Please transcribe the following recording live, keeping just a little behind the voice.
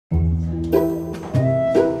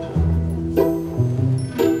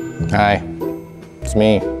Hi, it's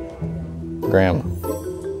me, Grim.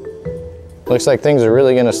 Looks like things are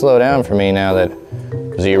really gonna slow down for me now that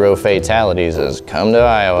Zero Fatalities has come to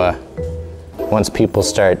Iowa. Once people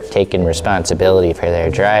start taking responsibility for their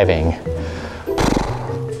driving,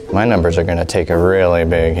 my numbers are gonna take a really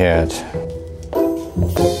big hit.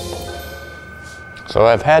 So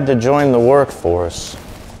I've had to join the workforce.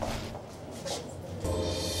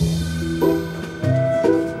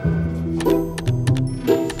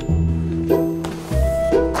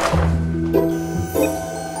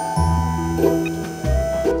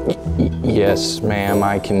 Yes, ma'am,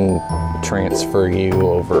 I can transfer you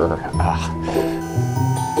over.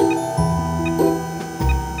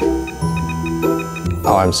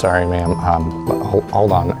 Oh, I'm sorry, ma'am.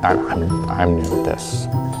 Hold on. I'm new at this.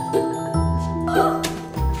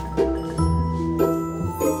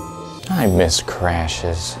 I miss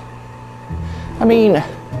crashes. I mean,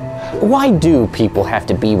 why do people have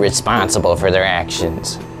to be responsible for their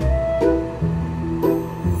actions?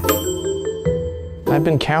 I've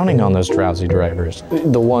been counting on those drowsy drivers,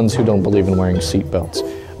 the ones who don't believe in wearing seatbelts,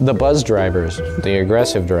 the buzz drivers, the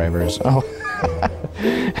aggressive drivers, oh,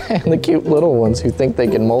 and the cute little ones who think they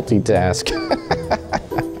can multitask.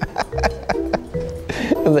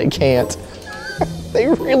 They can't. They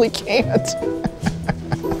really can't.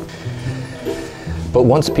 But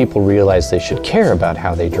once people realize they should care about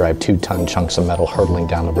how they drive 2-ton chunks of metal hurtling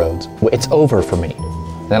down the roads, it's over for me.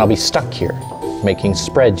 Then I'll be stuck here, making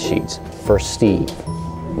spreadsheets for Steve.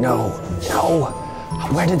 No,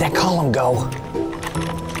 where did that column go?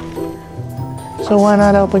 So why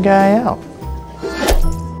not help a guy out?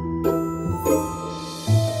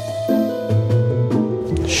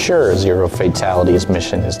 Sure, Zero Fatalities'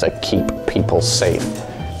 mission is to keep people safe.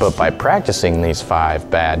 But by practicing these 5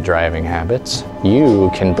 bad driving habits, you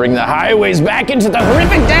can bring the highways back into the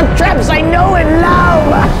horrific death traps I know and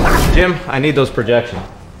love! Jim, I need those projections.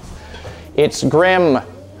 It's Grim,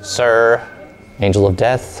 sir. Angel of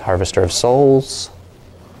Death, Harvester of Souls.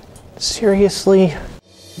 Seriously?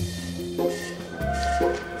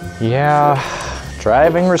 Yeah,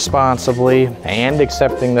 driving responsibly and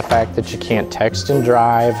accepting the fact that you can't text and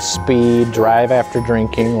drive, speed, drive after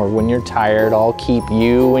drinking, or when you're tired, all keep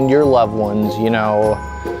you and your loved ones, you know,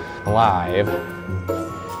 alive.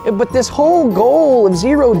 But this whole goal of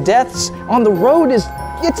 0 deaths on the road it's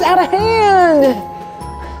out of hand.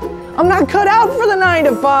 I'm not cut out for the 9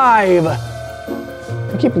 to 5.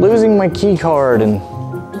 I keep losing my key card and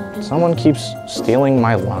someone keeps stealing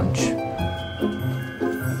my lunch.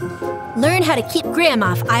 Learn how to keep Grim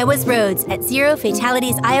off Iowa's roads at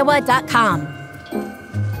ZeroFataliesIowa.com.